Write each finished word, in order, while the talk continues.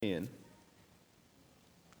in.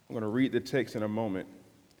 I'm going to read the text in a moment.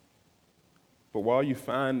 But while you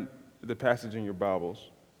find the passage in your Bibles,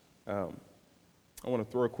 I want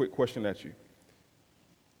to throw a quick question at you.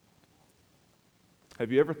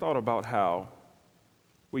 Have you ever thought about how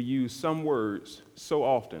we use some words so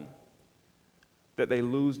often that they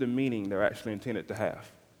lose the meaning they're actually intended to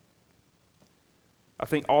have? I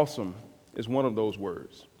think awesome is one of those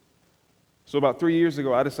words. So about 3 years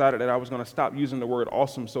ago, I decided that I was going to stop using the word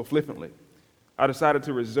awesome so flippantly. I decided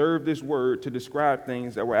to reserve this word to describe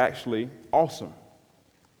things that were actually awesome.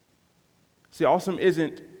 See, awesome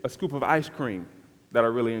isn't a scoop of ice cream that I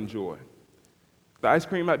really enjoy. The ice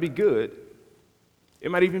cream might be good.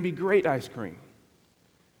 It might even be great ice cream.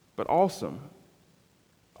 But awesome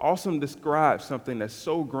describes something that's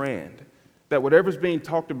so grand that whatever's being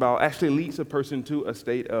talked about actually leads a person to a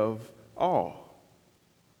state of awe.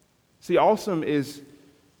 See, awesome is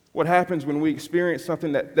what happens when we experience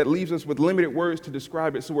something that leaves us with limited words to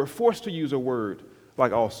describe it, so we're forced to use a word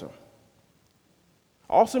like awesome.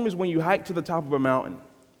 Awesome is when you hike to the top of a mountain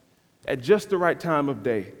at just the right time of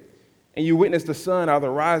day, and you witness the sun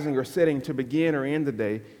either rising or setting to begin or end the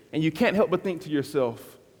day, and you can't help but think to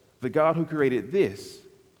yourself, the God who created this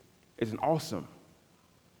is an awesome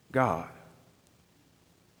God.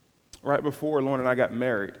 Right before Lauren and I got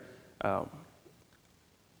married,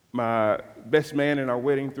 my best man in our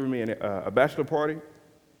wedding threw me a bachelor party,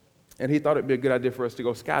 and he thought it'd be a good idea for us to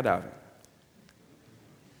go skydiving.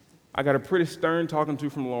 I got a pretty stern talking to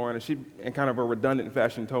from Lauren, and she, in kind of a redundant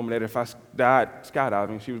fashion, told me that if I died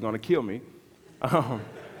skydiving, she was going to kill me.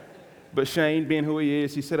 But Shane, being who he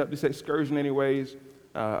is, he set up this excursion anyways.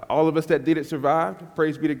 All of us that did it survived,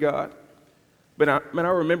 praise be to God. But I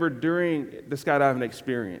remember during the skydiving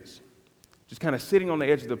experience, just kind of sitting on the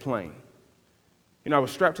edge of the plane. You know, I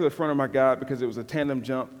was strapped to the front of my guide because it was a tandem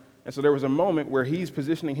jump. And so there was a moment where he's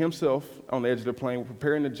positioning himself on the edge of the plane,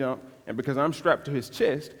 preparing to jump. And because I'm strapped to his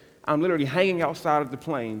chest, I'm literally hanging outside of the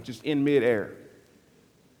plane, just in midair.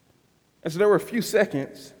 And so there were a few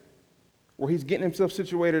seconds where he's getting himself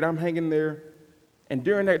situated, I'm hanging there. And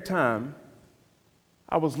during that time,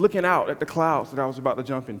 I was looking out at the clouds that I was about to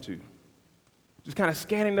jump into. Just kind of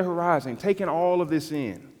scanning the horizon, taking all of this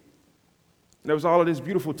in. And there was all of this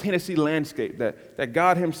beautiful Tennessee landscape that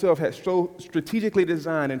God himself had so strategically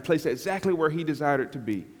designed and placed exactly where he desired it to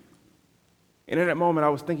be. And in that moment, I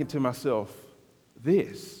was thinking to myself,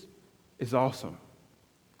 this is awesome.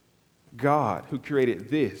 God who created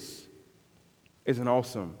this is an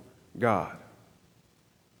awesome God.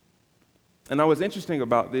 And now what's interesting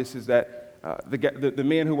about this is that the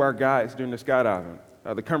men who were our guides during the skydiving,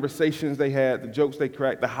 the conversations they had, the jokes they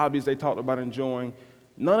cracked, the hobbies they talked about enjoying,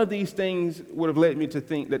 none of these things would have led me to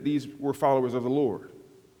think that these were followers of the Lord.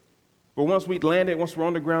 But once we'd landed, once we're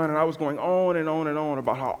on the ground, and I was going on and on and on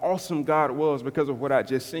about how awesome God was because of what I'd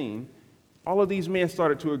just seen, all of these men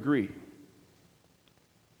started to agree.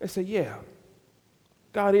 They said, yeah,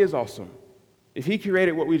 God is awesome. If he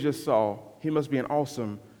created what we just saw, he must be an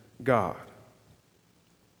awesome God.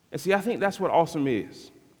 And see, I think that's what awesome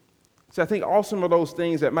is. See, I think awesome are those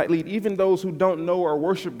things that might lead even those who don't know or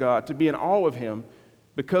worship God to be in awe of him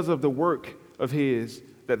because of the work of his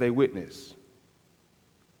that they witness.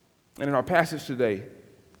 And in our passage today,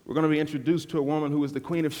 we're going to be introduced to a woman who is the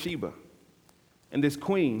Queen of Sheba. And this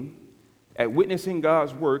queen, at witnessing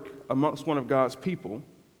God's work amongst one of God's people,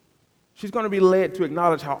 she's going to be led to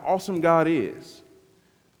acknowledge how awesome God is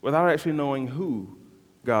without actually knowing who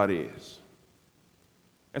God is.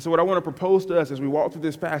 And so what I want to propose to us as we walk through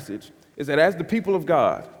this passage is that as the people of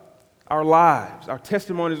God, our lives, our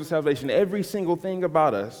testimonies of salvation, every single thing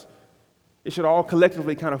about us, it should all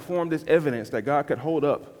collectively kind of form this evidence that God could hold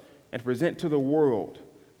up and present to the world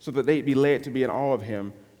so that they'd be led to be in awe of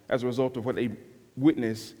him as a result of what they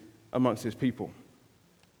witness amongst his people.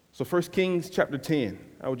 So 1 Kings chapter 10,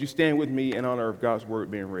 would you stand with me in honor of God's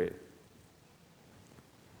word being read?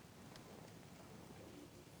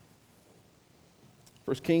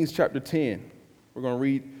 1 Kings chapter 10, we're going to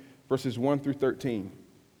read verses 1 through 13.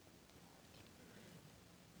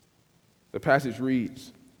 The passage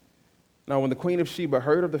reads, Now when the queen of Sheba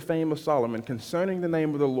heard of the fame of Solomon concerning the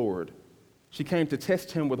name of the Lord, she came to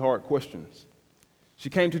test him with hard questions. She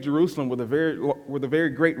came to Jerusalem with a very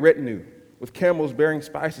great retinue, with camels bearing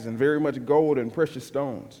spices and very much gold and precious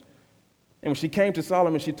stones. And when she came to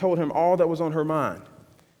Solomon, she told him all that was on her mind.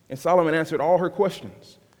 And Solomon answered all her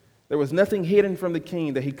questions. There was nothing hidden from the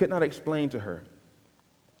king that he could not explain to her.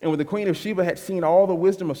 And when the queen of Sheba had seen all the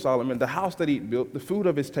wisdom of Solomon, the house that he had built, the food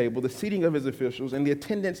of his table, the seating of his officials, and the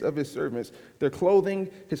attendance of his servants, their clothing,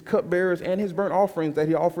 his cupbearers, and his burnt offerings that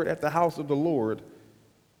he offered at the house of the Lord,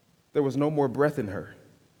 there was no more breath in her.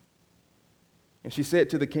 And she said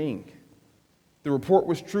to the king, "The report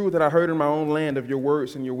was true that I heard in my own land of your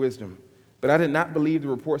words and your wisdom, but I did not believe the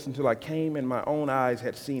reports until I came and my own eyes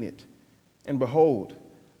had seen it. And behold,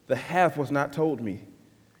 the half was not told me.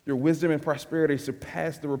 Your wisdom and prosperity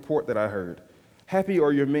surpassed the report that I heard. Happy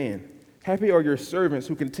are your men, happy are your servants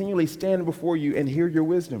who continually stand before you and hear your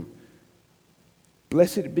wisdom.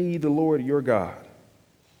 Blessed be the Lord your God,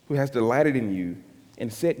 who has delighted in you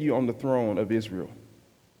and set you on the throne of Israel.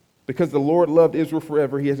 Because the Lord loved Israel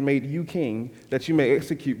forever, he has made you king, that you may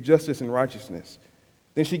execute justice and righteousness."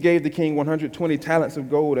 Then she gave the king 120 talents of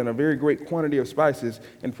gold and a very great quantity of spices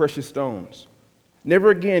and precious stones.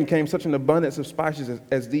 Never again came such an abundance of spices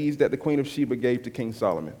as these that the queen of Sheba gave to King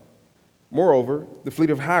Solomon. Moreover, the fleet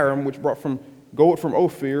of Hiram, which brought from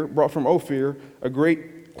Ophir a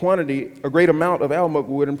great amount of almug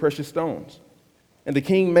wood and precious stones. And the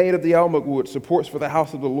king made of the almug wood supports for the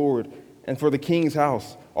house of the Lord and for the king's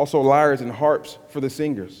house, also lyres and harps for the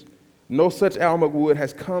singers. No such almug wood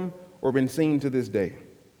has come or been seen to this day.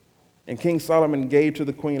 And King Solomon gave to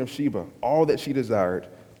the queen of Sheba all that she desired,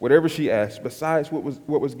 whatever she asked, besides what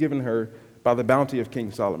was given her by the bounty of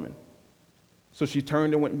King Solomon. So she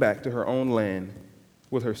turned and went back to her own land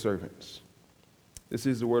with her servants. This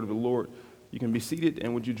is the word of the Lord. You can be seated,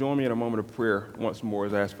 and would you join me in a moment of prayer once more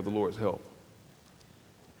as I ask for the Lord's help.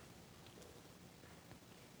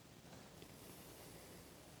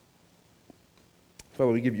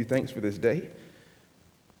 Father, we give you thanks for this day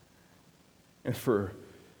and for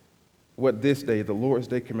what this day, the Lord's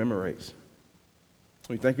Day, commemorates.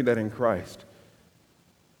 We thank you that in Christ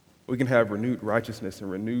we can have renewed righteousness and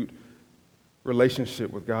renewed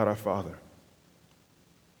relationship with God our Father.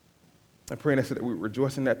 I pray and ask that we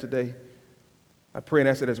rejoice in that today. I pray and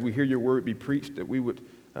ask that as we hear your word be preached, that we would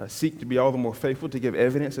seek to be all the more faithful to give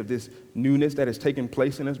evidence of this newness that has taken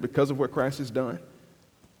place in us because of what Christ has done.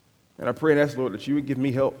 And I pray and ask, Lord, that you would give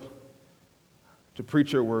me help to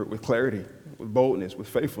preach your word with clarity, with boldness, with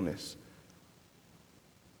faithfulness.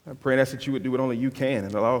 I pray and ask that you would do what only you can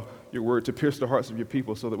and allow your word to pierce the hearts of your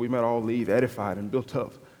people so that we might all leave edified and built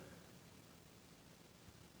up.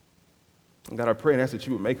 And God, I pray and ask that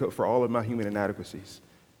you would make up for all of my human inadequacies.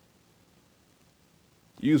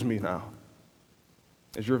 Use me now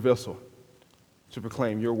as your vessel to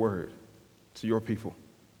proclaim your word to your people.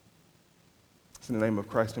 It's in the name of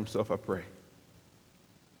Christ himself I pray.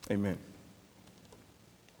 Amen.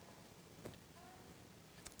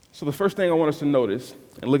 So the first thing I want us to notice,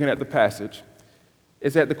 in looking at the passage,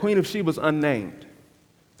 is that the Queen of Sheba is unnamed.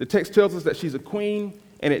 The text tells us that she's a queen,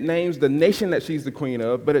 and it names the nation that she's the queen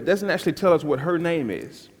of, but it doesn't actually tell us what her name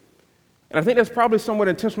is. And I think that's probably somewhat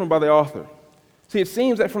intentional by the author. See, it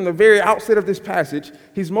seems that from the very outset of this passage,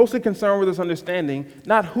 he's mostly concerned with us understanding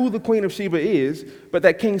not who the Queen of Sheba is, but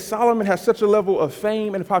that King Solomon has such a level of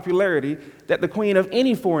fame and popularity that the queen of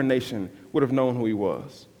any foreign nation would have known who he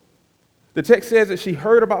was. The text says that she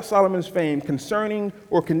heard about Solomon's fame concerning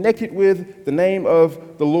or connected with the name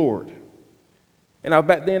of the Lord. And now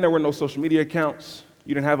back then there were no social media accounts.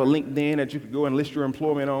 You didn't have a LinkedIn that you could go and list your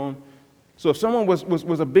employment on. So if someone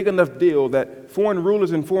was a big enough deal that foreign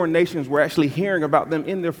rulers and foreign nations were actually hearing about them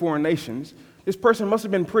in their foreign nations, this person must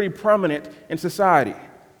have been pretty prominent in society.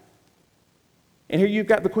 And here you've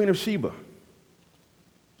got the Queen of Sheba.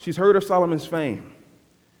 She's heard of Solomon's fame.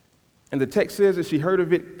 And the text says that she heard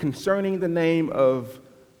of it concerning the name of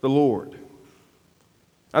the Lord.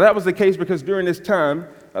 Now that was the case because during this time,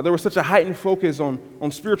 there was such a heightened focus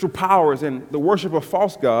on spiritual powers and the worship of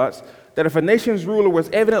false gods that if a nation's ruler was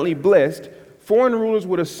evidently blessed, foreign rulers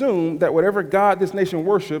would assume that whatever god this nation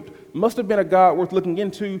worshiped must have been a god worth looking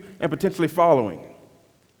into and potentially following.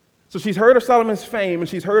 So she's heard of Solomon's fame and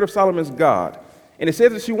she's heard of Solomon's God. And it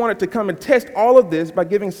says that she wanted to come and test all of this by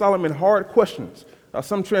giving Solomon hard questions.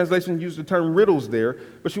 Some translations use the term riddles there,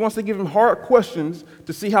 but she wants to give him hard questions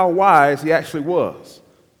to see how wise he actually was.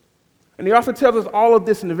 And the author tells us all of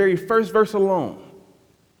this in the very first verse alone.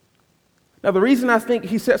 Now, the reason I think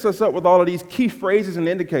he sets us up with all of these key phrases and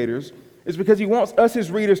indicators is because he wants us as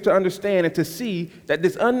readers to understand and to see that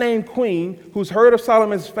this unnamed queen who's heard of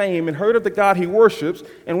Solomon's fame and heard of the God he worships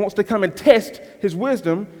and wants to come and test his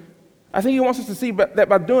wisdom, I think he wants us to see that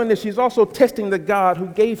by doing this, she's also testing the God who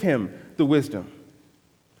gave him the wisdom.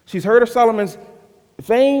 She's heard of Solomon's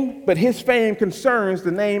fame, but his fame concerns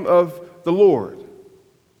the name of the Lord.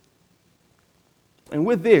 And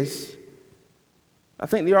with this, I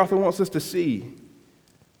think the author wants us to see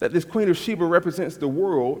that this Queen of Sheba represents the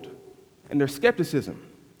world and their skepticism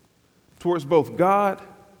towards both God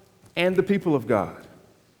and the people of God.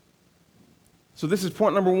 So this is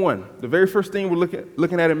point number one. The very first thing we're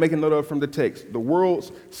looking at and making note of from the text, the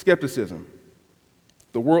world's skepticism.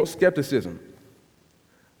 The world's skepticism.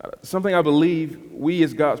 Something I believe we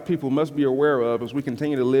as God's people must be aware of as we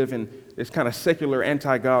continue to live in this kind of secular,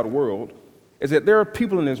 anti-God world is that there are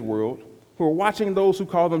people in this world who are watching those who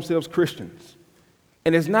call themselves Christians.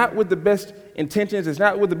 And it's not with the best intentions, it's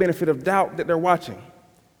not with the benefit of doubt that they're watching.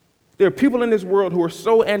 There are people in this world who are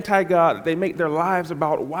so anti-God that they make their lives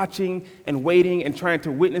about watching and waiting and trying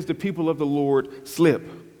to witness the people of the Lord slip.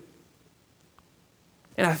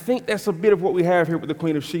 And I think that's a bit of what we have here with the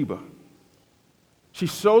Queen of Sheba. She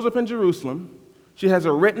shows up in Jerusalem. She has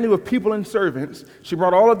a retinue of people and servants. She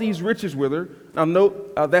brought all of these riches with her. Now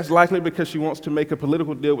note, that's likely because she wants to make a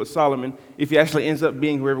political deal with Solomon if he actually ends up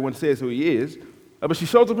being who everyone says who he is. But she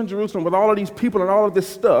shows up in Jerusalem with all of these people and all of this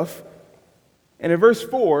stuff. And in verse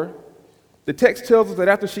 4, the text tells us that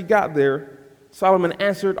after she got there, Solomon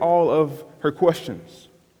answered all of her questions.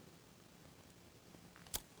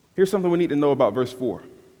 Here's something we need to know about verse 4.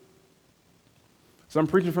 So I'm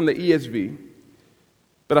preaching from the ESV,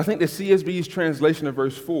 but I think the CSB's translation of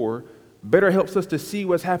verse 4 better helps us to see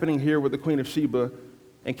what's happening here with the Queen of Sheba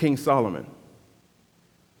and King Solomon.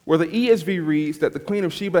 Where the ESV reads that the Queen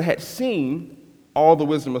of Sheba had seen all the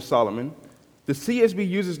wisdom of Solomon, the CSB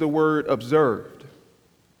uses the word observed.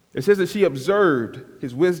 It says that she observed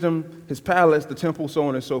his wisdom, his palace, the temple, so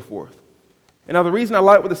on and so forth. And now the reason I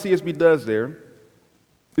like what the CSB does there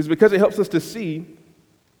is because it helps us to see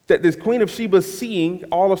that this Queen of Sheba seeing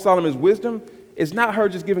all of Solomon's wisdom is not her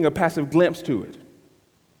just giving a passive glimpse to it.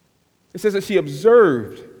 It says that she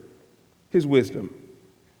observed his wisdom.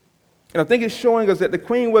 And I think it's showing us that the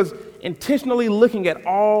queen was intentionally looking at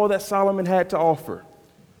all that Solomon had to offer.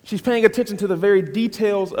 She's paying attention to the very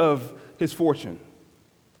details of his fortune.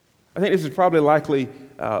 I think this is probably likely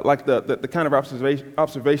like the kind of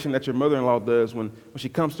observation that your mother-in-law does when she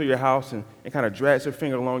comes to your house and kind of drags her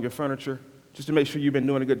finger along your furniture just to make sure you've been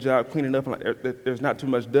doing a good job cleaning up and like there's not too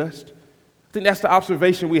much dust. I think that's the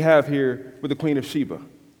observation we have here with the Queen of Sheba.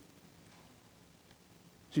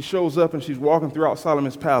 She shows up and she's walking throughout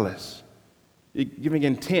Solomon's palace, giving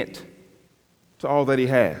intent to all that he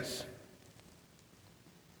has.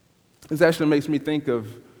 This actually makes me think of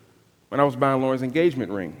when I was buying Lauren's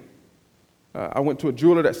engagement ring. I went to a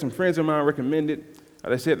jeweler that some friends of mine recommended.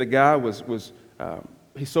 They said the guy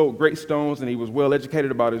he sold great stones and he was well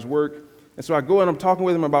educated about his work. And so I go and I'm talking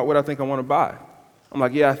with him about what I think I want to buy. I'm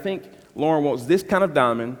like, yeah, I think Lauren wants this kind of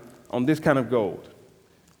diamond on this kind of gold.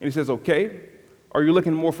 And he says, okay, are you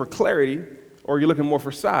looking more for clarity or are you looking more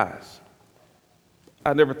for size?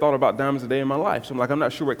 I never thought about diamonds a day in my life. So I'm like, I'm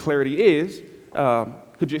not sure what clarity is.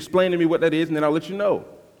 Could you explain to me what that is and then I'll let you know.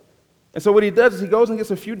 And so what he does is he goes and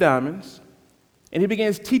gets a few diamonds and he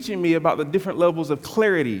begins teaching me about the different levels of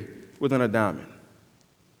clarity within a diamond.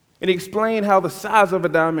 And he explained how the size of a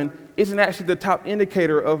diamond isn't actually the top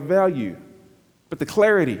indicator of value, but the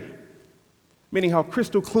clarity, meaning how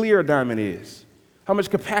crystal clear a diamond is, how much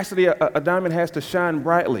capacity a diamond has to shine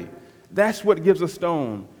brightly. That's what gives a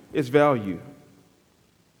stone its value.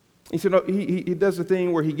 He said, no, he does the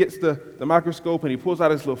thing where he gets the microscope and he pulls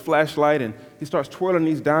out his little flashlight and he starts twirling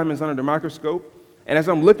these diamonds under the microscope. And as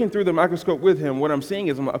I'm looking through the microscope with him, what I'm seeing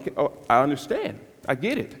is, I'm like, okay, oh, I understand. I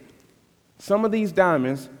get it. Some of these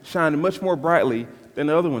diamonds shine much more brightly than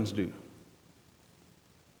the other ones do.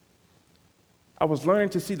 I was learning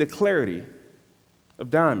to see the clarity of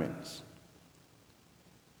diamonds.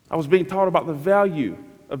 I was being taught about the value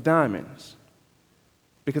of diamonds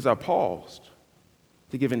because I paused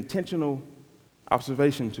to give intentional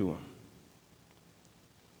observation to them.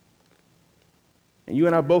 And you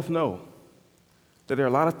and I both know that there are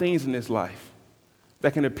a lot of things in this life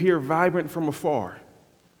that can appear vibrant from afar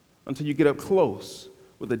until you get up close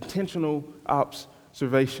with intentional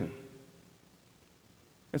observation.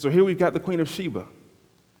 And so here we've got the Queen of Sheba,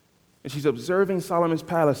 and she's observing Solomon's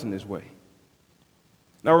palace in this way.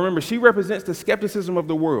 Now remember, she represents the skepticism of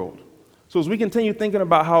the world. So as we continue thinking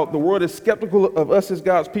about how the world is skeptical of us as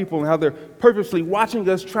God's people and how they're purposely watching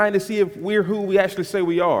us, trying to see if we're who we actually say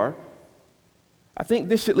we are, I think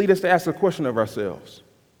this should lead us to ask a question of ourselves.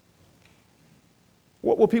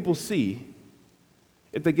 What will people see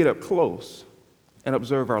if they get up close and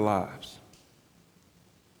observe our lives?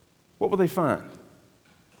 What will they find?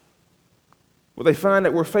 Will they find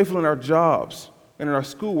that we're faithful in our jobs and in our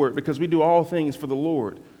schoolwork because we do all things for the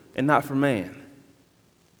Lord and not for man?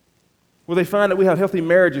 Will they find that we have healthy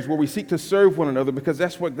marriages where we seek to serve one another because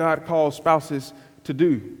that's what God calls spouses to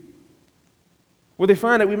do? Will they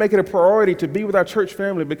find that we make it a priority to be with our church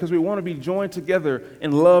family because we want to be joined together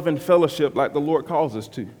in love and fellowship like the Lord calls us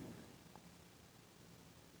to?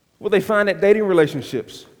 Will they find that dating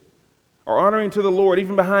relationships are honoring to the Lord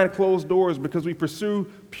even behind closed doors because we pursue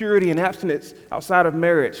purity and abstinence outside of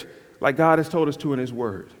marriage like God has told us to in his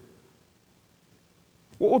word?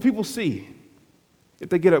 What will people see if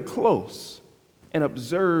they get up close and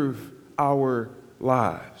observe our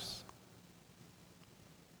lives?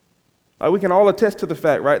 We can all attest to the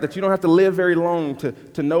fact, right, that you don't have to live very long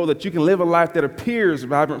to know that you can live a life that appears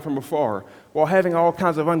vibrant from afar while having all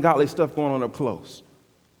kinds of ungodly stuff going on up close.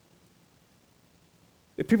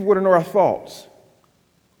 If people were to know our thoughts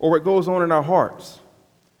or what goes on in our hearts,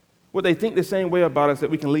 would they think the same way about us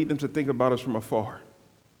that we can lead them to think about us from afar?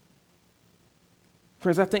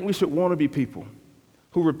 Friends, I think we should want to be people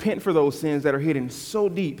who repent for those sins that are hidden so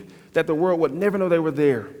deep that the world would never know they were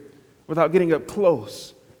there without getting up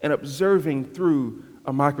close and observing through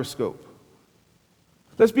a microscope.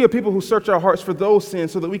 Let's be a people who search our hearts for those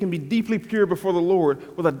sins so that we can be deeply pure before the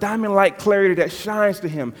Lord with a diamond-like clarity that shines to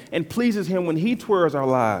him and pleases him when he twirls our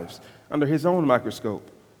lives under his own microscope.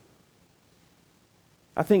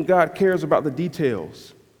 I think God cares about the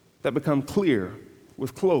details that become clear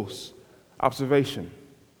with close observation.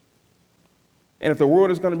 And if the world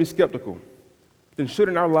is going to be skeptical, then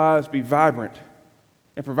shouldn't our lives be vibrant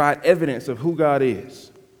and provide evidence of who God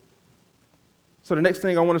is? So the next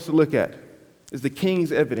thing I want us to look at is the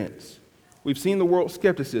king's evidence. We've seen the world's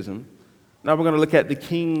skepticism. Now we're going to look at the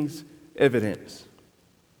king's evidence.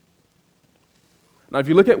 Now, if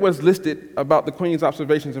you look at what's listed about the queen's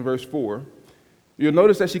observations in verse 4, you'll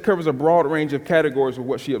notice that she covers a broad range of categories of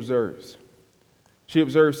what she observes. She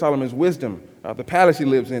observes Solomon's wisdom, the palace he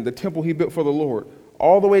lives in, the temple he built for the Lord,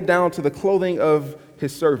 all the way down to the clothing of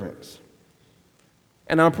his servants.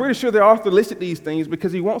 And I'm pretty sure the author listed these things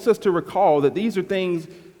because he wants us to recall that these are things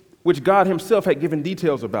which God himself had given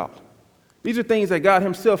details about. These are things that God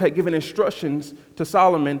himself had given instructions to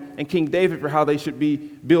Solomon and King David for how they should be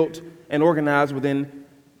built and organized within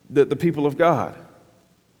the people of God.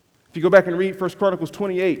 If you go back and read 1 Chronicles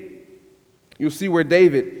 28, you'll see where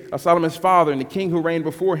David, Solomon's father and the king who reigned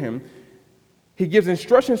before him, he gives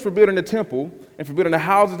instructions for building the temple and for building the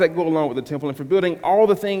houses that go along with the temple and for building all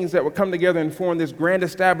the things that would come together and form this grand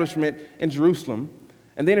establishment in Jerusalem.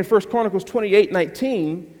 And then in 1 Chronicles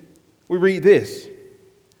 28:19, we read this: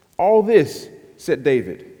 "All this, said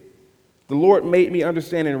David, the Lord made me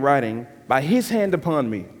understand in writing by his hand upon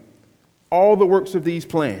me all the works of these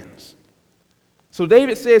plans." So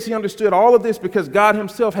David says he understood all of this because God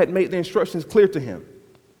himself had made the instructions clear to him.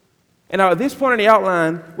 And now at this point in the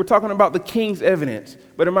outline, we're talking about the king's evidence.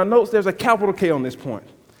 But in my notes, there's a capital K on this point.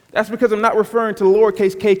 That's because I'm not referring to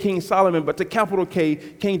lowercase k King Solomon, but to capital K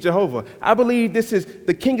King Jehovah. I believe this is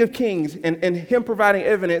the King of Kings and him providing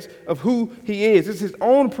evidence of who he is. This is his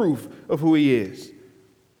own proof of who he is.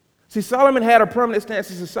 See, Solomon had a permanent stance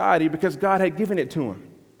in society because God had given it to him.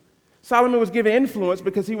 Solomon was given influence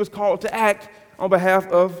because he was called to act on behalf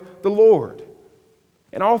of the Lord.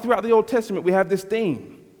 And all throughout the Old Testament, we have this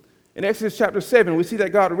theme. In Exodus chapter 7, we see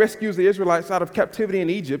that God rescues the Israelites out of captivity in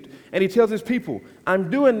Egypt, and he tells his people, "I'm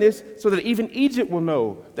doing this so that even Egypt will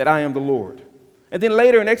know that I am the Lord." And then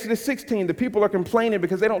later in Exodus 16, the people are complaining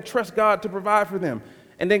because they don't trust God to provide for them.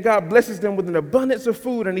 And then God blesses them with an abundance of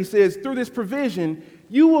food, and he says, "Through this provision,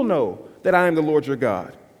 you will know that I am the Lord your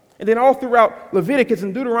God." And then all throughout Leviticus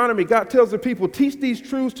and Deuteronomy, God tells the people, "Teach these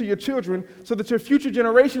truths to your children so that your future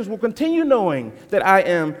generations will continue knowing that I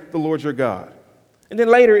am the Lord your God." And then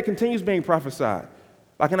later it continues being prophesied.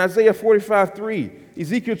 Like in Isaiah 45:3,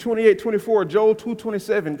 Ezekiel 28:24, Joel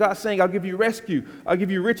 2:27, God saying, "I'll give you rescue, I'll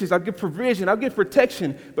give you riches, I'll give provision, I'll give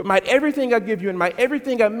protection, but might everything I give you and might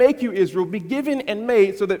everything I make you, Israel, be given and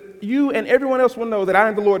made so that you and everyone else will know that I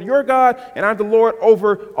am the Lord your God and I'm the Lord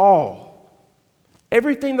over all."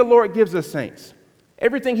 Everything the Lord gives us, saints,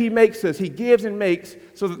 everything he makes us, he gives and makes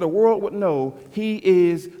so that the world would know he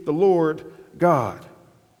is the Lord God.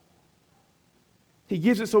 He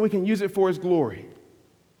gives it so we can use it for his glory.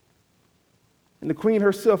 And the queen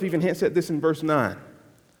herself even hints at this in verse 9.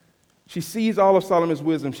 She sees all of Solomon's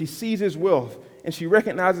wisdom, she sees his wealth, and she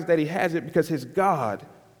recognizes that he has it because his God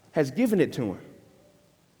has given it to him.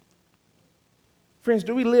 Friends,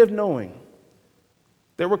 do we live knowing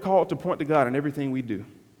that we're called to point to God in everything we do?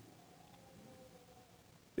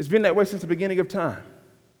 It's been that way since the beginning of time.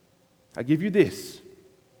 I give you this,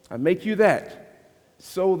 I make you that,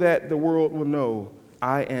 so that the world will know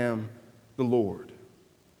I am the Lord.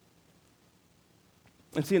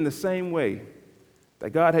 And see, in the same way that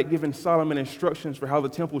God had given Solomon instructions for how the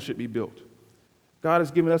temple should be built, God has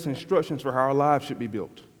given us instructions for how our lives should be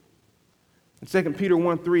built. In 2 Peter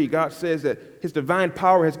 1:3, God says that his divine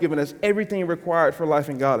power has given us everything required for life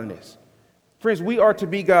and godliness. Friends, we are to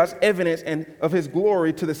be God's evidence and of his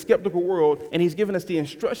glory to the skeptical world, and he's given us the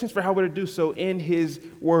instructions for how we're to do so in his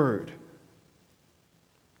word.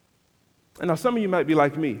 And now some of you might be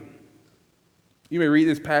like me. You may read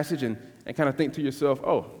this passage and kind of think to yourself,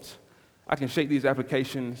 oh, I can shake these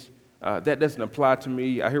applications. That doesn't apply to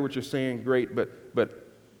me. I hear what you're saying, great, but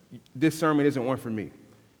this sermon isn't one for me.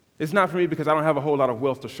 It's not for me because I don't have a whole lot of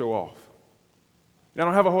wealth to show off. I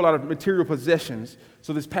don't have a whole lot of material possessions,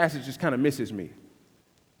 so this passage just kind of misses me.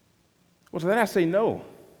 Well, to that I say no.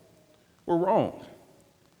 We're wrong.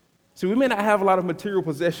 See, we may not have a lot of material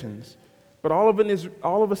possessions, but all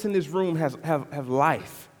of us in this room have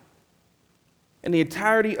life. And the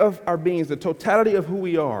entirety of our beings, the totality of who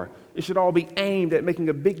we are, it should all be aimed at making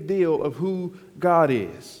a big deal of who God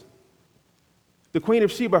is. The Queen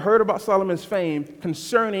of Sheba heard about Solomon's fame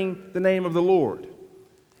concerning the name of the Lord.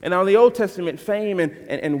 And now in the Old Testament, fame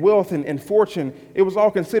and wealth and fortune, it was all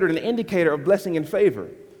considered an indicator of blessing and favor.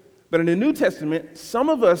 But in the New Testament, some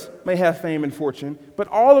of us may have fame and fortune, but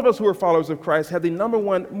all of us who are followers of Christ have the number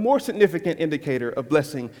one, more significant indicator of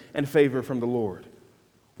blessing and favor from the Lord.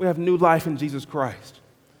 We have new life in Jesus Christ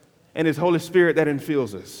and His Holy Spirit that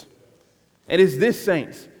infills us. And it's this,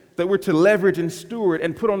 saints, that we're to leverage and steward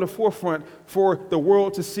and put on the forefront for the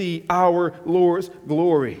world to see our Lord's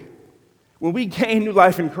glory. When we gain new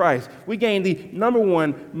life in Christ, we gain the number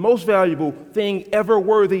one, most valuable thing ever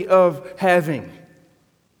worthy of having.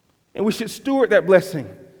 And we should steward that blessing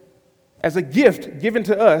as a gift given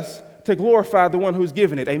to us to glorify the one who's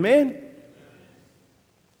given it. Amen?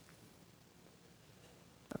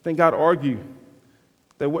 I think I'd argue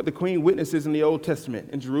that what the Queen witnesses in the Old Testament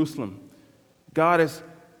in Jerusalem, God is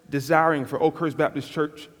desiring for Oakhurst Baptist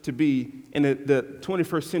Church to be in the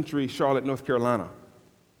 21st century Charlotte, North Carolina.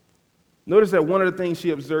 Notice that one of the things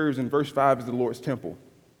she observes in verse 5 is the Lord's temple.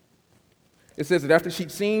 It says that after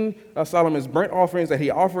she'd seen Solomon's burnt offerings that he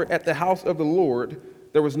offered at the house of the Lord,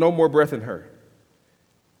 there was no more breath in her.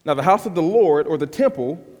 Now, the house of the Lord, or the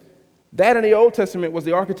temple, that in the Old Testament was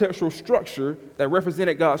the architectural structure that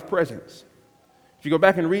represented God's presence. If you go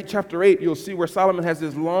back and read chapter 8, you'll see where Solomon has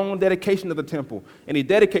this long dedication of the temple, and he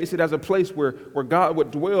dedicates it as a place where God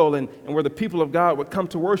would dwell and where the people of God would come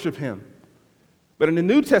to worship him. But in the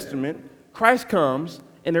New Testament, Christ comes,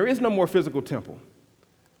 and there is no more physical temple.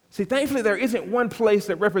 See, thankfully, there isn't one place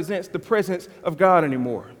that represents the presence of God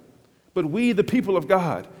anymore. But we, the people of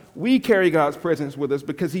God, we carry God's presence with us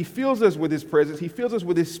because He fills us with His presence. He fills us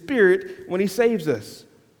with His Spirit when He saves us.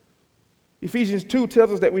 Ephesians 2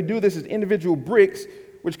 tells us that we do this as individual bricks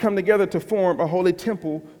which come together to form a holy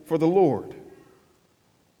temple for the Lord.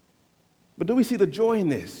 But do we see the joy in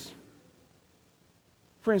this?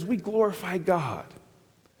 Friends, we glorify God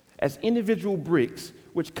as individual bricks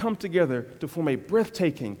which come together to form a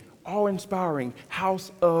breathtaking, awe-inspiring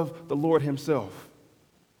house of the Lord Himself.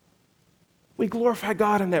 We glorify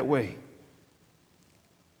God in that way.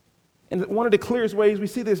 And one of the clearest ways we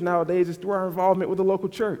see this nowadays is through our involvement with the local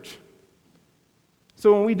church.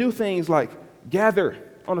 So when we do things like gather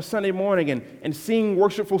on a Sunday morning and sing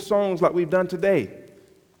worshipful songs like we've done today,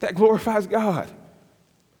 that glorifies God.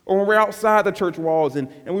 Or when we're outside the church walls and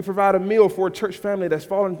we provide a meal for a church family that's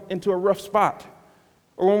fallen into a rough spot.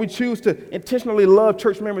 Or when we choose to intentionally love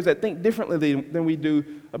church members that think differently than we do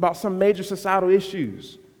about some major societal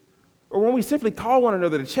issues. Or when we simply call one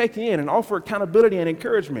another to check in and offer accountability and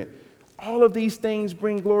encouragement. All of these things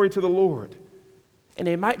bring glory to the Lord. And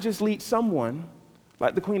they might just lead someone,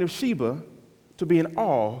 like the Queen of Sheba, to be in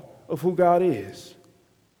awe of who God is.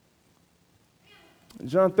 In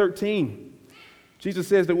John 13, Jesus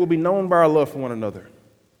says that we'll be known by our love for one another.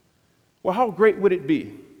 Well, how great would it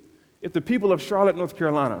be if the people of Charlotte, North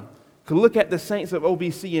Carolina, could look at the saints of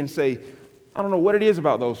OBC and say, I don't know what it is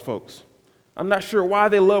about those folks. I'm not sure why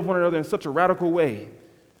they love one another in such a radical way,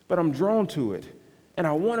 but I'm drawn to it, and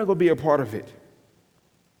I want to go be a part of it.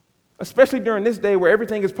 Especially during this day where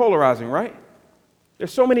everything is polarizing, right?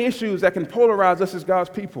 There's so many issues that can polarize us as God's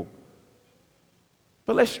people.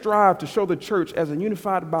 But let's strive to show the church as a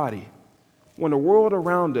unified body when the world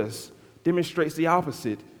around us demonstrates the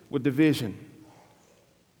opposite with division.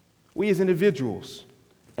 We as individuals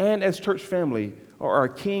and as church family are our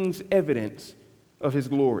King's evidence of His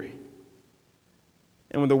glory.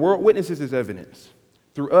 And when the world witnesses His evidence,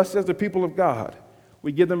 through us as the people of God,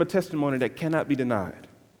 we give them a testimony that cannot be denied.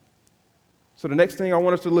 So the next thing I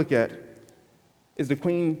want us to look at is the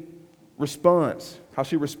Queen's response, how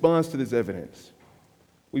she responds to this evidence.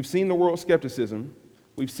 We've seen the world's skepticism.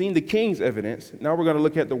 We've seen the King's evidence. Now we're going to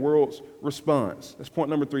look at the world's response. That's point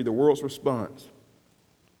number 3, the world's response.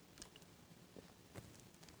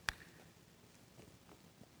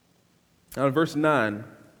 Now in verse 9,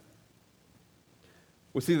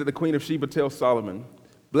 we see that the Queen of Sheba tells Solomon,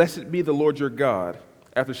 "Blessed be the Lord your God,"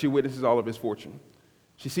 after she witnesses all of his fortune.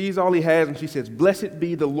 She sees all he has and she says, "Blessed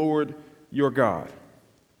be the Lord your God."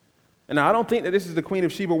 And now, I don't think that this is the Queen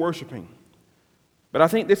of Sheba worshiping, but I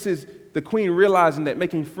think this is the queen realizing that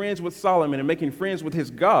making friends with Solomon and making friends with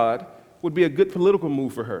his God would be a good political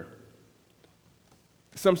move for her.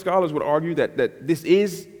 Some scholars would argue that this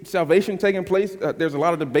is salvation taking place. There's a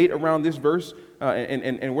lot of debate around this verse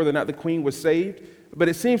and whether or not the queen was saved. But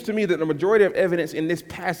it seems to me that the majority of evidence in this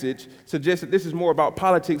passage suggests that this is more about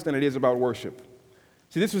politics than it is about worship.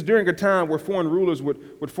 See, this was during a time where foreign rulers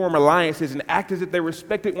would form alliances and act as if they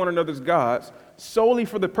respected one another's gods solely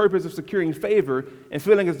for the purpose of securing favor and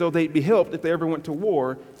feeling as though they'd be helped if they ever went to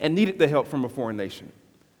war and needed the help from a foreign nation.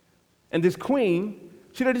 And this queen,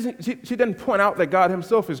 she doesn't point out that God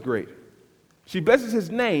himself is great. She blesses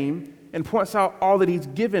his name and points out all that he's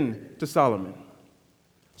given to Solomon.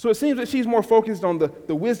 So it seems that she's more focused on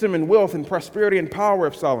the wisdom and wealth and prosperity and power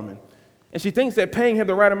of Solomon. And she thinks that paying him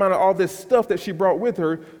the right amount of all this stuff that she brought with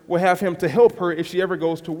her will have him to help her if she ever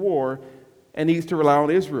goes to war and needs to rely on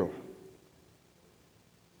Israel.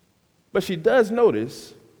 But she does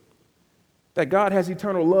notice that God has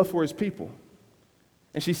eternal love for his people.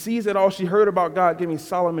 And she sees that all she heard about God giving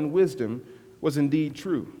Solomon wisdom was indeed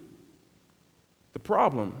true. The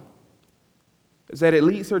problem is that it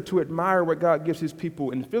leads her to admire what God gives his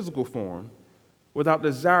people in physical form without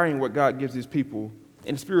desiring what God gives his people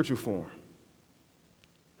in spiritual form.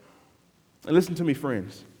 And listen to me,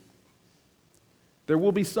 friends. There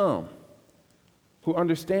will be some who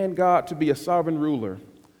understand God to be a sovereign ruler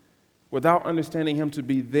without understanding him to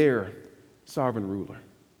be their sovereign ruler.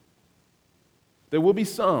 There will be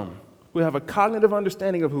some who have a cognitive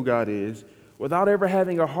understanding of who God is without ever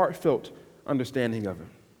having a heartfelt understanding of him.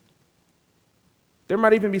 There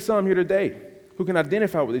might even be some here today who can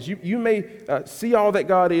identify with this. You may see all that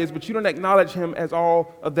God is, but you don't acknowledge him as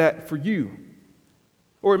all of that for you.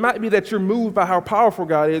 Or it might be that you're moved by how powerful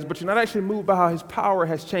God is, but you're not actually moved by how his power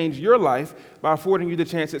has changed your life by affording you the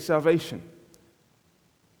chance at salvation.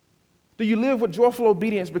 Do you live with joyful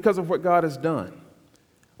obedience because of what God has done?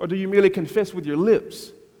 Or do you merely confess with your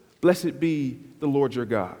lips, "Blessed be the Lord your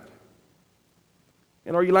God"?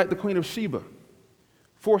 And are you like the Queen of Sheba,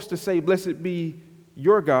 forced to say, "Blessed be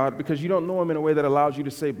your God," because you don't know him in a way that allows you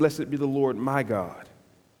to say, "Blessed be the Lord my God"?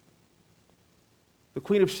 The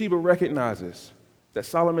Queen of Sheba recognizes that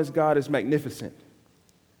Solomon's God is magnificent.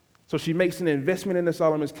 So she makes an investment into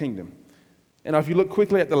Solomon's kingdom. And if you look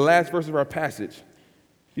quickly at the last verse of our passage,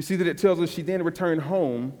 you see that it tells us she then returned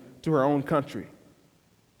home to her own country.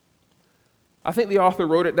 I think the author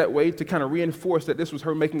wrote it that way to kind of reinforce that this was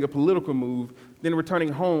her making a political move, then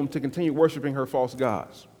returning home to continue worshiping her false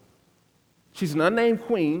gods. She's an unnamed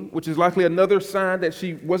queen, which is likely another sign that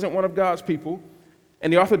she wasn't one of God's people.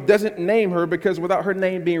 And the author doesn't name her because without her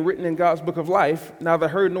name being written in God's book of life, neither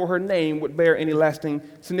her nor her name would bear any lasting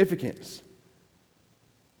significance.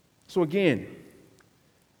 So again,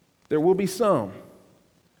 there will be some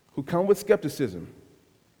who come with skepticism,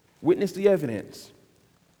 witness the evidence,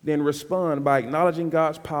 then respond by acknowledging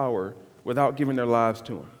God's power without giving their lives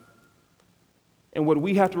to him. And what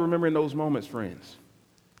we have to remember in those moments, friends,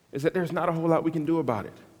 is that there's not a whole lot we can do about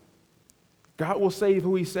it. God will save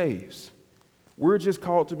who he saves. We're just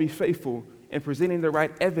called to be faithful in presenting the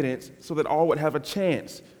right evidence so that all would have a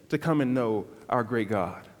chance to come and know our great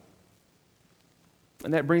God.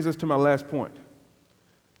 And that brings us to my last point.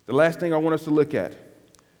 The last thing I want us to look at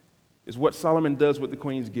is what Solomon does with the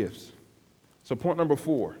queen's gifts. So point number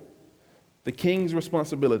 4, the king's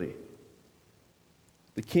responsibility.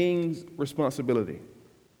 The king's responsibility.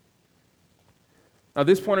 Now,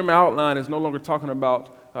 this point in my outline is no longer talking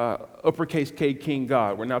about uppercase K King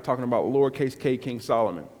God. We're now talking about lowercase k King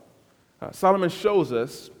Solomon. Solomon shows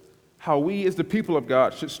us how we as the people of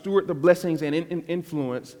God should steward the blessings and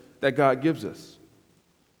influence that God gives us.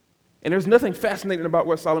 And there's nothing fascinating about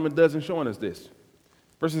what Solomon does in showing us this.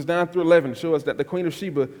 Verses 9 through 11 show us that the Queen of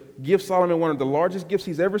Sheba gives Solomon one of the largest gifts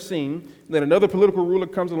he's ever seen. Then another political ruler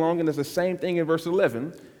comes along and does the same thing in verse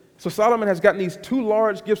 11. So Solomon has gotten these 2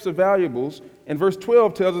 large gifts of valuables, and verse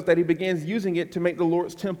 12 tells us that he begins using it to make the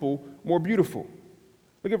Lord's temple more beautiful.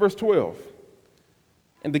 Look at verse 12.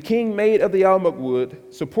 And the king made of the almug wood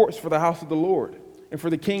supports for the house of the Lord and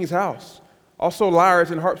for the king's house, also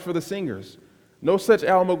lyres and harps for the singers. No such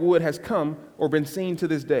almug wood has come or been seen to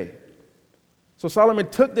this day. So Solomon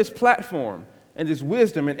took this platform and this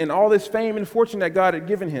wisdom and all this fame and fortune that God had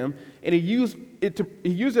given him, and he used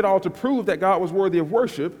it all to prove that God was worthy of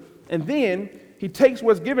worship. And then he takes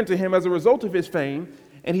what's given to him as a result of his fame,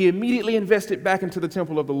 and he immediately invested back into the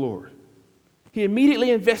temple of the Lord. He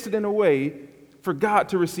immediately invested in a way for God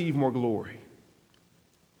to receive more glory.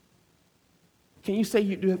 Can you say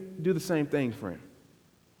you do the same thing, friend?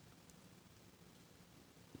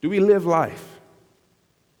 Do we live life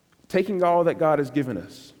taking all that God has given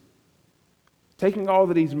us, taking all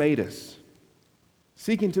that he's made us,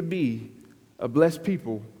 seeking to be a blessed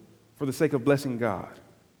people for the sake of blessing God?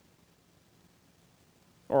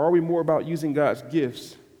 Or are we more about using God's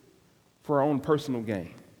gifts for our own personal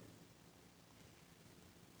gain?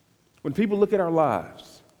 When people look at our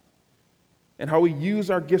lives and how we use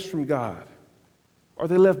our gifts from God, are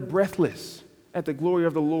they left breathless at the glory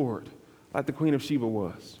of the Lord like the Queen of Sheba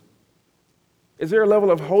was? Is there a level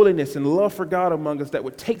of holiness and love for God among us that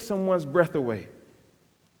would take someone's breath away?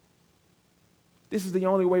 This is the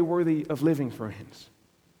only way worthy of living, friends.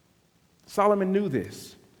 Solomon knew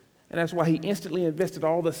this, and that's why he instantly invested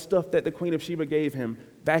all the stuff that the Queen of Sheba gave him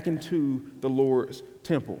back into the Lord's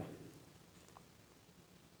temple.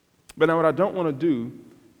 But now what I don't want to do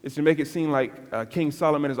is to make it seem like King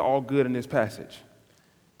Solomon is all good in this passage,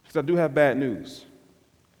 because I do have bad news.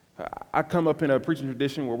 I come up in a preaching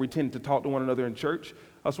tradition where we tend to talk to one another in church. So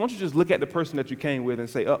why don't you just look at the person that you came with and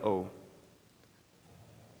say, uh-oh.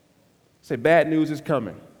 Say, bad news is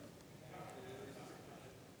coming.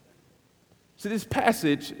 So this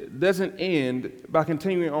passage doesn't end by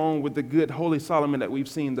continuing on with the good, holy Solomon that we've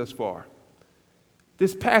seen thus far.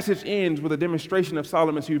 This passage ends with a demonstration of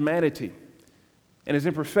Solomon's humanity and his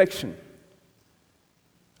imperfection.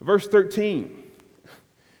 Verse 13.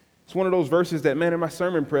 It's one of those verses that, man, in my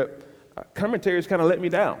sermon prep, commentaries kind of let me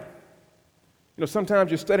down. You know,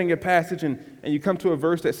 sometimes you're studying a passage and you come to a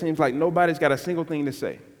verse that seems like nobody's got a single thing to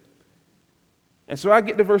say. And so I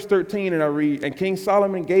get to verse 13 and I read, "And King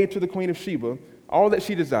Solomon gave to the Queen of Sheba all that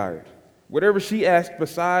she desired, whatever she asked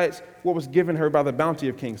besides what was given her by the bounty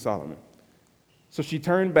of King Solomon. So she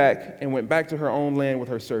turned back and went back to her own land with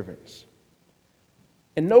her servants."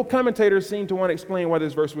 And no commentators seem to want to explain why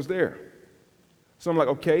this verse was there. So I'm like,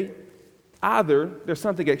 okay, either there's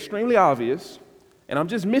something extremely obvious and I'm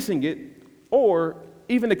just missing it, or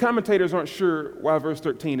even the commentators aren't sure why verse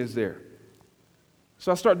 13 is there.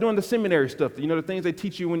 So I start doing the seminary stuff, you know, the things they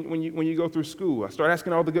teach you when you go through school. I start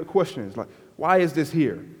asking all the good questions, like, why is this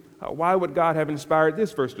here? Why would God have inspired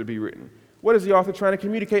this verse to be written? What is the author trying to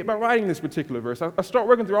communicate by writing this particular verse? I start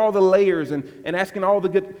working through all the layers and asking all the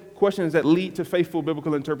good questions that lead to faithful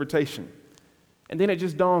biblical interpretation. And then it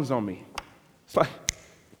just dawns on me. It's like,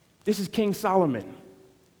 this is King Solomon.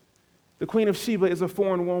 The Queen of Sheba is a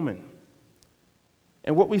foreign woman.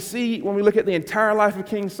 And what we see when we look at the entire life of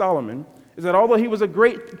King Solomon is that although he was a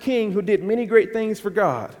great king who did many great things for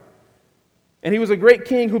God, and he was a great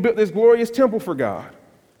king who built this glorious temple for God,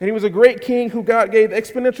 and he was a great king who God gave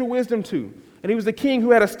exponential wisdom to, and he was the king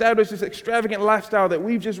who had established this extravagant lifestyle that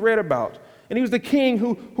we've just read about, and he was the king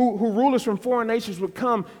who rulers from foreign nations would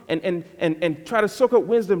come and try to soak up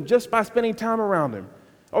wisdom just by spending time around him.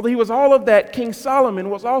 Although he was all of that, King Solomon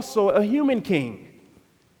was also a human king,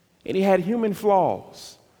 and he had human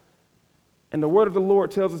flaws. And the word of the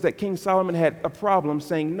Lord tells us that King Solomon had a problem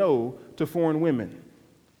saying no to foreign women.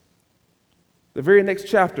 The very next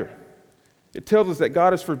chapter, it tells us that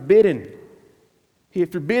God has forbidden. He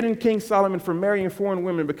had forbidden King Solomon from marrying foreign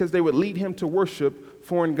women because they would lead him to worship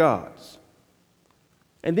foreign gods.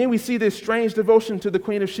 And then we see this strange devotion to the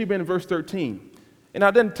Queen of Sheba in verse 13. And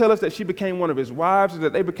it doesn't tell us that she became one of his wives or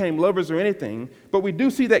that they became lovers or anything, but we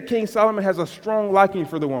do see that King Solomon has a strong liking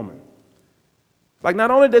for the woman. Like,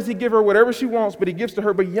 not only does he give her whatever she wants, but he gives to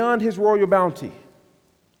her beyond his royal bounty.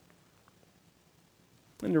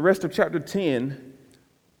 And the rest of chapter 10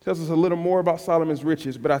 tells us a little more about Solomon's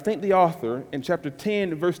riches, but I think the author in chapter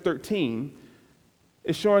 10, verse 13,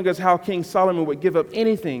 is showing us how King Solomon would give up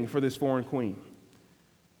anything for this foreign queen.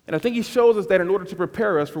 And I think he shows us that in order to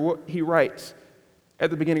prepare us for what he writes at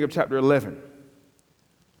the beginning of chapter 11.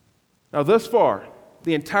 Now, thus far,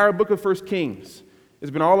 the entire book of 1 Kings has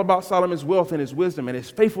been all about Solomon's wealth and his wisdom and his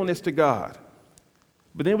faithfulness to God.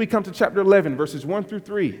 But then we come to chapter 11, verses 1 through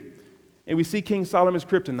 3, and we see King Solomon's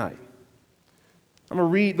kryptonite. I'm going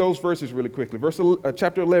to read those verses really quickly.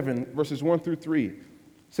 Chapter 11, verses 1 through 3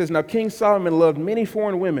 says, "Now King Solomon loved many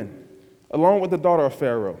foreign women, along with the daughter of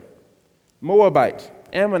Pharaoh, Moabite,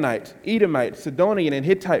 Ammonite, Edomite, Sidonian, and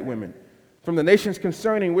Hittite women, from the nations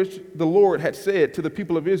concerning which the Lord had said to the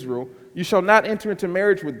people of Israel, 'You shall not enter into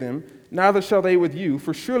marriage with them, neither shall they with you,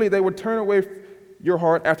 for surely they would turn away your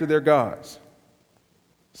heart after their gods.'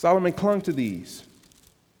 Solomon clung to these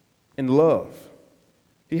in love.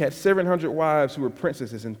 He had 700 wives who were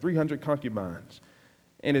princesses and 300 concubines,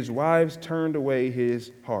 and his wives turned away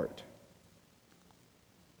his heart."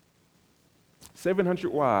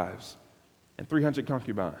 700 wives and 300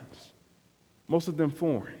 concubines, most of them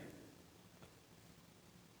foreign.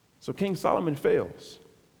 So King Solomon fails.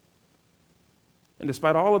 And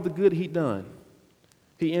despite all of the good he'd done,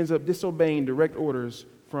 he ends up disobeying direct orders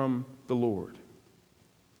from the Lord.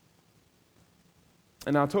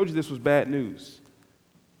 And I told you this was bad news.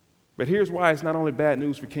 But here's why it's not only bad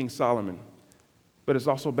news for King Solomon, but it's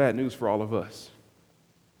also bad news for all of us.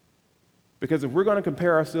 Because if we're going to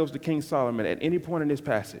compare ourselves to King Solomon at any point in this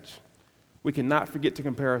passage, we cannot forget to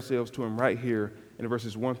compare ourselves to him right here in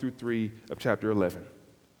verses 1 through 3 of chapter 11.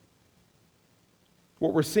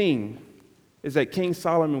 What we're seeing is that King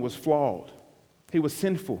Solomon was flawed. He was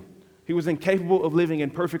sinful. He was incapable of living in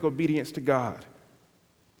perfect obedience to God.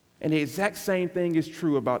 And the exact same thing is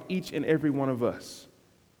true about each and every one of us.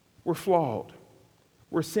 We're flawed.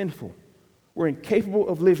 We're sinful. We're incapable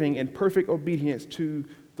of living in perfect obedience to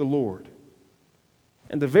the Lord.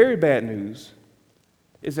 And the very bad news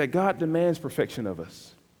is that God demands perfection of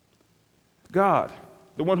us. God,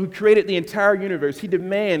 the one who created the entire universe, he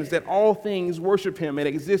demands that all things worship him and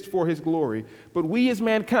exist for his glory. But we as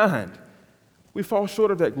mankind, we fall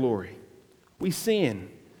short of that glory. We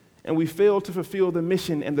sin, and we fail to fulfill the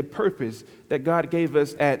mission and the purpose that God gave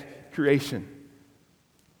us at creation.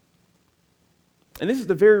 And this is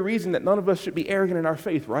the very reason that none of us should be arrogant in our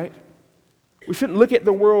faith, right? We shouldn't look at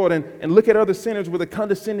the world and look at other sinners with a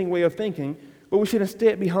condescending way of thinking, but we should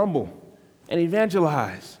instead be humble and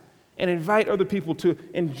evangelize and invite other people to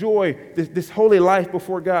enjoy this holy life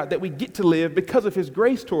before God that we get to live because of his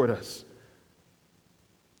grace toward us.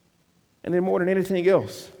 And then more than anything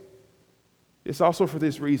else, it's also for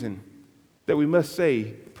this reason that we must say,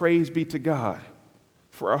 praise be to God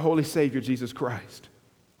for our holy Savior, Jesus Christ.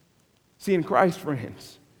 See, in Christ,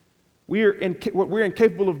 friends, what we're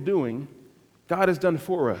incapable of doing, God has done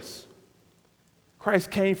for us.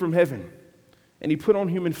 Christ came from heaven, and he put on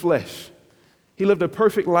human flesh. He lived a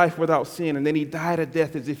perfect life without sin, and then he died a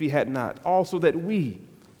death as if he had not. Also that we,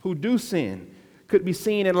 who do sin, could be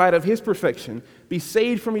seen in light of his perfection, be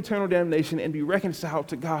saved from eternal damnation, and be reconciled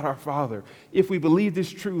to God our Father if we believe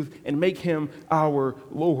this truth and make him our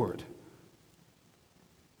Lord.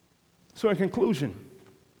 So in conclusion,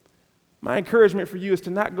 my encouragement for you is to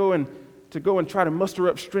not go and try to muster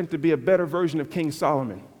up strength to be a better version of King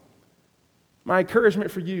Solomon. My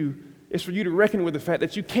encouragement for you is for you to reckon with the fact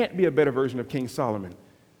that you can't be a better version of King Solomon,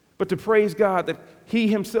 but to praise God that he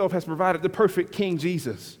himself has provided the perfect King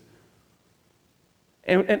Jesus.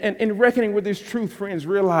 And in reckoning with this truth, friends,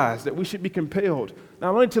 realize that we should be compelled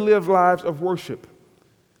not only to live lives of worship,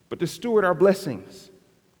 but to steward our blessings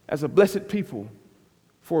as a blessed people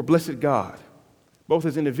for a blessed God, both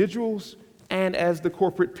as individuals and as the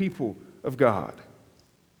corporate people of God.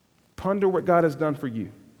 Ponder what God has done for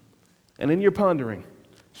you. And in your pondering,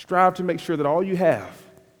 strive to make sure that all you have,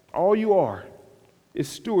 all you are, is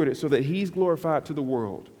stewarded so that he's glorified to the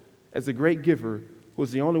world as the great giver who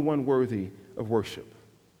is the only one worthy of worship.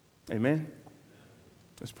 Amen?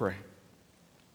 Let's pray.